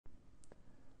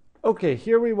Okay,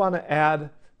 here we want to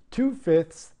add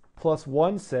 2/5 plus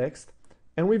 1/6,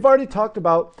 and we've already talked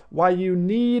about why you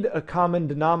need a common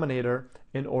denominator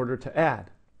in order to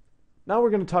add. Now we're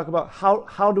going to talk about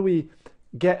how do we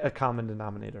get a common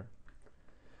denominator.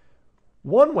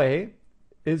 One way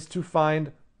is to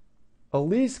find a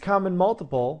least common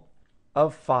multiple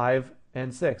of 5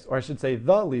 and 6, or I should say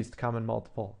the least common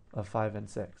multiple of 5 and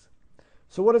 6.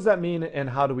 So what does that mean, and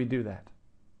how do we do that?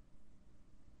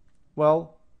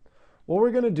 Well, what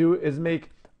we're going to do is make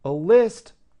a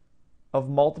list of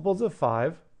multiples of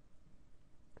 5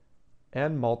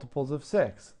 and multiples of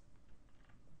 6.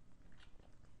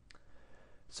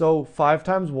 So 5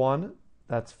 times 1,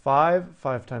 that's 5.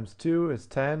 5 times 2 is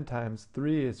 10, times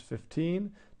 3 is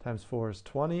 15, times 4 is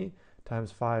 20,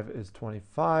 times 5 is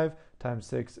 25, times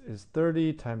 6 is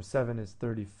 30, times 7 is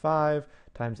 35,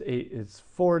 times 8 is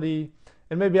 40,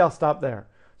 and maybe I'll stop there.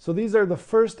 So these are the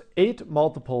first 8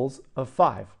 multiples of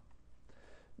 5.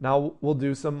 Now we'll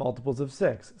do some multiples of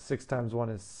 6. 6 times 1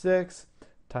 is 6,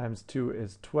 times 2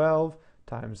 is 12,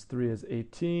 times 3 is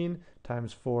 18,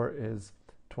 times 4 is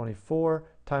 24,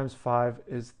 times 5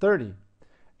 is 30.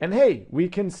 And hey, we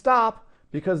can stop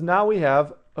because now we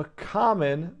have a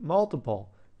common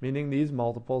multiple, meaning these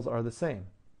multiples are the same.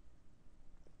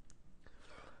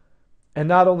 And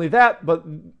not only that, but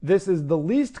this is the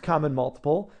least common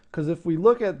multiple, because if we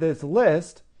look at this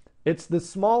list, it's the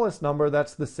smallest number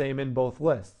that's the same in both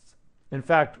lists. In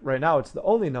fact, right now it's the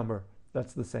only number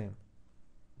that's the same.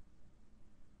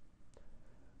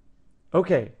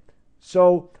 Okay,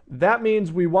 so that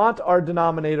means we want our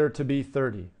denominator to be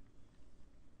 30.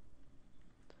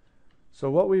 So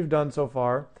what we've done so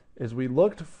far is we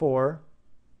looked for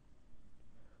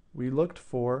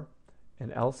an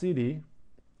LCD,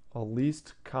 a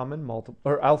least common multiple,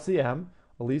 or LCM,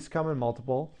 a least common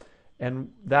multiple,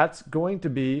 and that's going to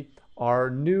be our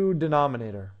new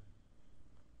denominator.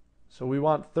 So we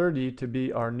want 30 to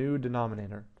be our new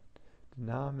denominator.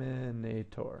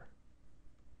 Denominator.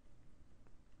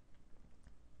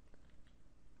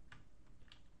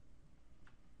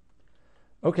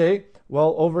 Okay,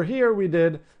 well over here we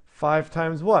did 5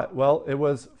 times what? Well, it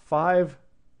was 5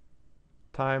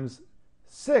 times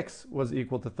 6 was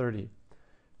equal to 30.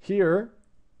 Here,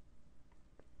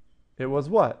 it was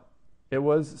what? It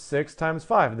was 6 times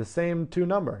 5, the same two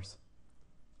numbers.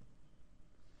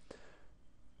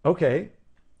 Okay,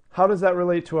 how does that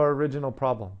relate to our original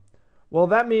problem? Well,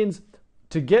 that means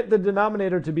to get the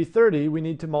denominator to be 30, we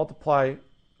need to multiply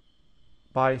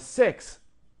by 6.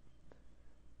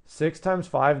 6 times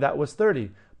 5, that was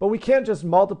 30. But we can't just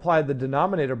multiply the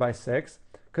denominator by 6,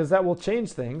 because that will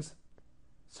change things.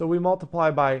 So we multiply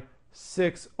by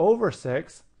 6 over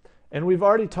 6, and we've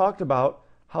already talked about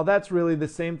how that's really the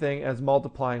same thing as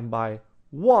multiplying by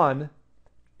 1,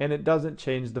 and it doesn't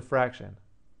change the fraction.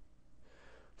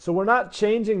 So we're not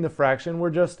changing the fraction, we're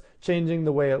just changing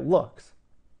the way it looks.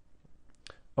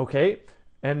 Okay,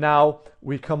 and now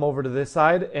we come over to this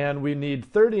side and we need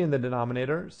 30 in the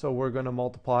denominator, so we're going to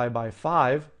multiply by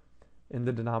 5 in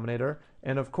the denominator.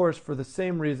 And of course, for the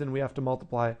same reason, we have to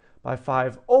multiply by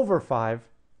 5 over 5,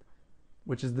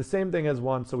 which is the same thing as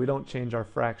 1, so we don't change our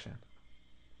fraction.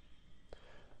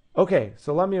 Okay,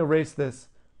 so let me erase this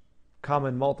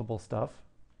common multiple stuff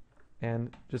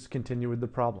and just continue with the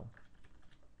problem.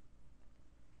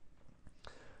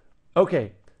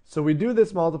 Okay, so we do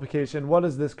this multiplication. What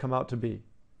does this come out to be?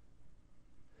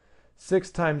 6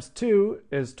 times 2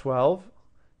 is 12.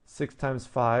 6 times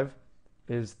 5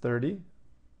 is 30.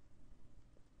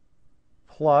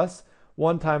 Plus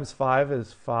 1 times 5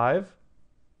 is 5.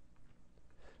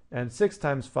 And 6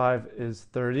 times 5 is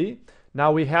 30.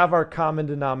 Now we have our common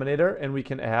denominator and we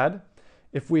can add.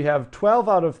 If we have 12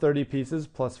 out of 30 pieces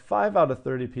plus 5 out of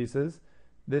 30 pieces,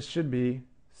 this should be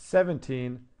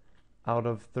 17 out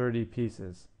of 30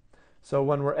 pieces. So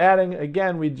when we're adding,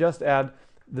 again, we just add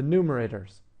the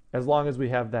numerators as long as we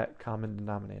have that common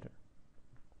denominator.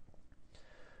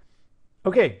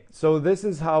 Okay, so this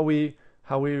is how we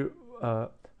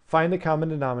find a common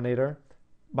denominator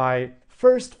by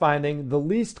first finding the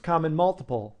least common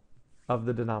multiple of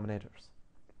the denominators.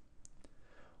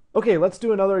 Okay, let's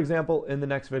do another example in the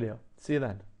next video. See you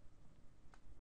then.